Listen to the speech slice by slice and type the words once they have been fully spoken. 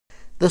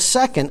The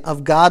second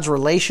of God's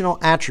relational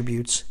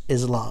attributes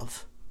is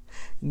love.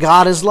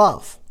 God is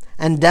love,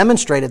 and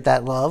demonstrated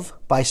that love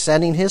by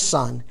sending his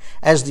Son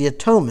as the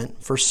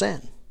atonement for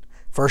sin.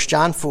 1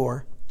 John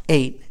 4,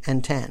 8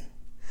 and 10.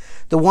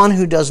 The one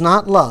who does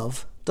not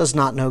love does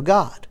not know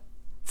God,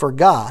 for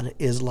God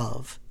is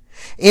love.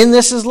 In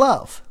this is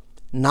love,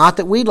 not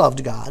that we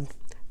loved God,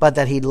 but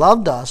that he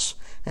loved us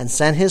and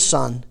sent his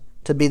Son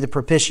to be the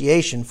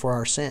propitiation for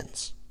our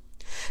sins.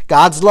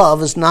 God's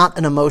love is not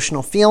an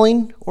emotional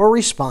feeling or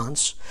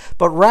response,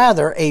 but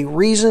rather a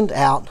reasoned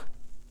out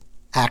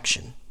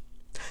action.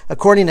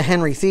 According to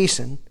Henry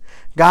Thiessen,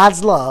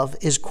 God's love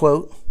is,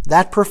 quote,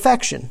 that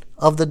perfection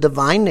of the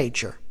divine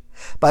nature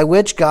by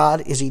which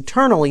God is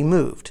eternally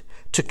moved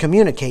to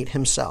communicate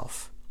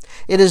himself.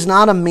 It is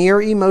not a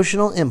mere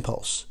emotional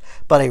impulse,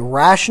 but a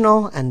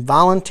rational and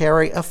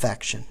voluntary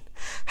affection,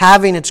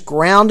 having its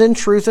ground in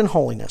truth and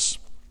holiness,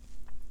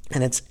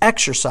 and its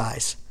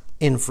exercise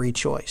in free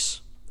choice.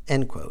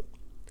 End quote.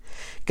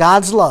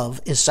 God's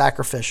love is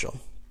sacrificial,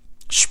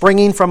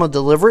 springing from a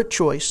deliberate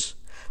choice,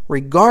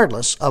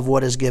 regardless of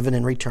what is given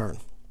in return.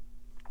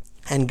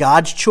 And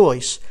God's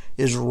choice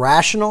is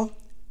rational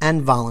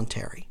and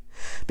voluntary.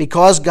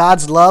 Because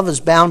God's love is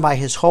bound by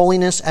his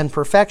holiness and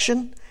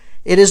perfection,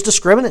 it is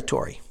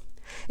discriminatory.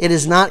 It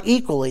is not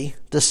equally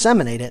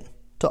disseminated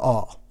to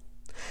all.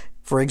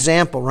 For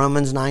example,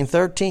 Romans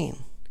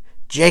 9:13,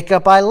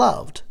 Jacob I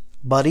loved,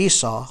 but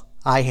Esau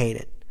I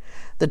hated.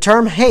 The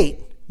term hate,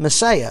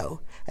 meseo,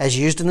 as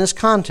used in this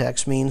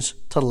context, means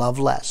to love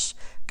less.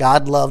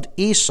 God loved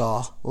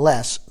Esau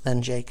less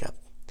than Jacob.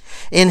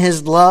 In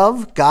his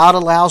love, God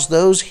allows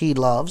those he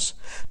loves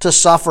to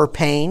suffer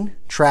pain,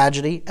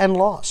 tragedy, and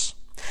loss.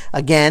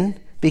 Again,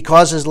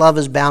 because his love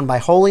is bound by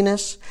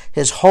holiness,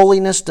 his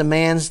holiness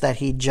demands that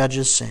he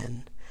judges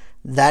sin.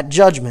 That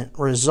judgment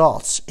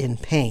results in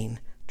pain,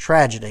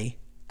 tragedy,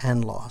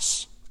 and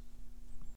loss.